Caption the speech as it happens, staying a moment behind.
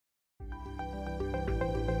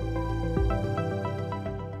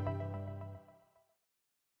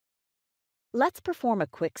Let's perform a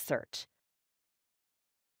quick search.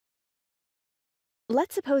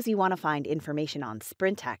 Let's suppose you want to find information on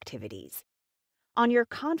sprint activities. On your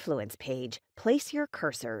Confluence page, place your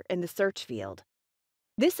cursor in the search field.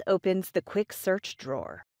 This opens the quick search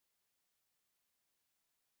drawer.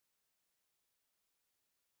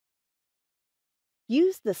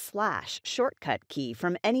 Use the / shortcut key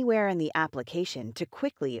from anywhere in the application to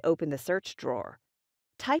quickly open the search drawer.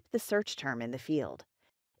 Type the search term in the field.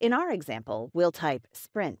 In our example, we'll type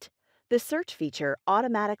sprint. The search feature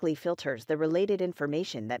automatically filters the related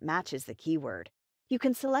information that matches the keyword. You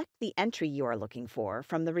can select the entry you are looking for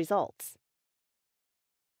from the results.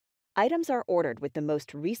 Items are ordered with the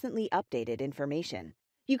most recently updated information.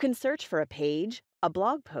 You can search for a page, a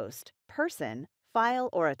blog post, person, file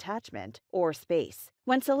or attachment, or space.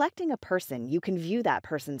 When selecting a person, you can view that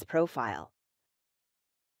person's profile.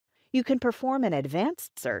 You can perform an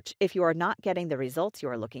advanced search if you are not getting the results you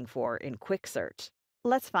are looking for in quick search.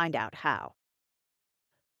 Let's find out how.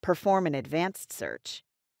 Perform an advanced search.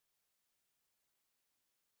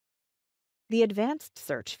 The advanced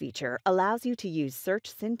search feature allows you to use search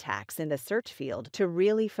syntax in the search field to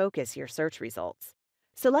really focus your search results.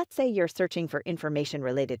 So let's say you're searching for information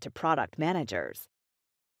related to product managers.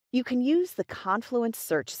 You can use the Confluence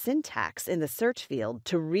search syntax in the search field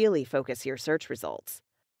to really focus your search results.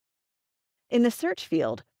 In the search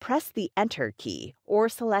field, press the Enter key or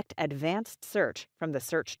select Advanced Search from the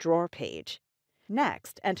search drawer page.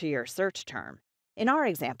 Next, enter your search term. In our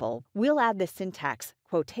example, we'll add the syntax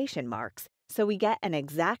quotation marks so we get an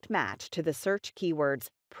exact match to the search keywords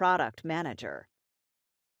Product Manager.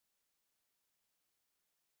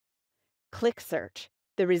 Click Search.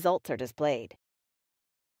 The results are displayed.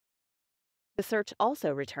 The search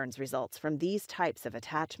also returns results from these types of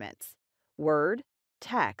attachments: Word,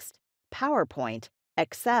 text, PowerPoint,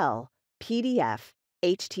 Excel, PDF,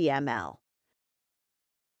 HTML.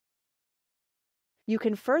 You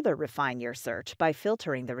can further refine your search by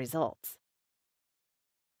filtering the results.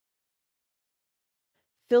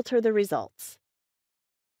 Filter the results.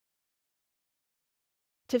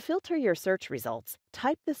 To filter your search results,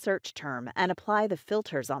 type the search term and apply the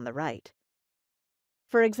filters on the right.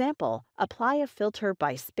 For example, apply a filter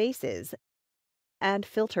by spaces and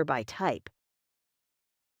filter by type.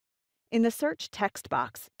 In the search text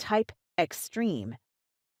box, type Extreme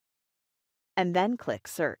and then click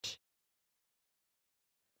Search.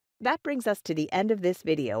 That brings us to the end of this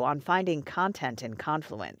video on finding content in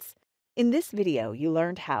Confluence. In this video, you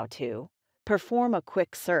learned how to perform a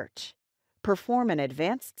quick search, perform an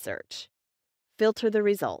advanced search, filter the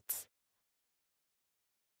results,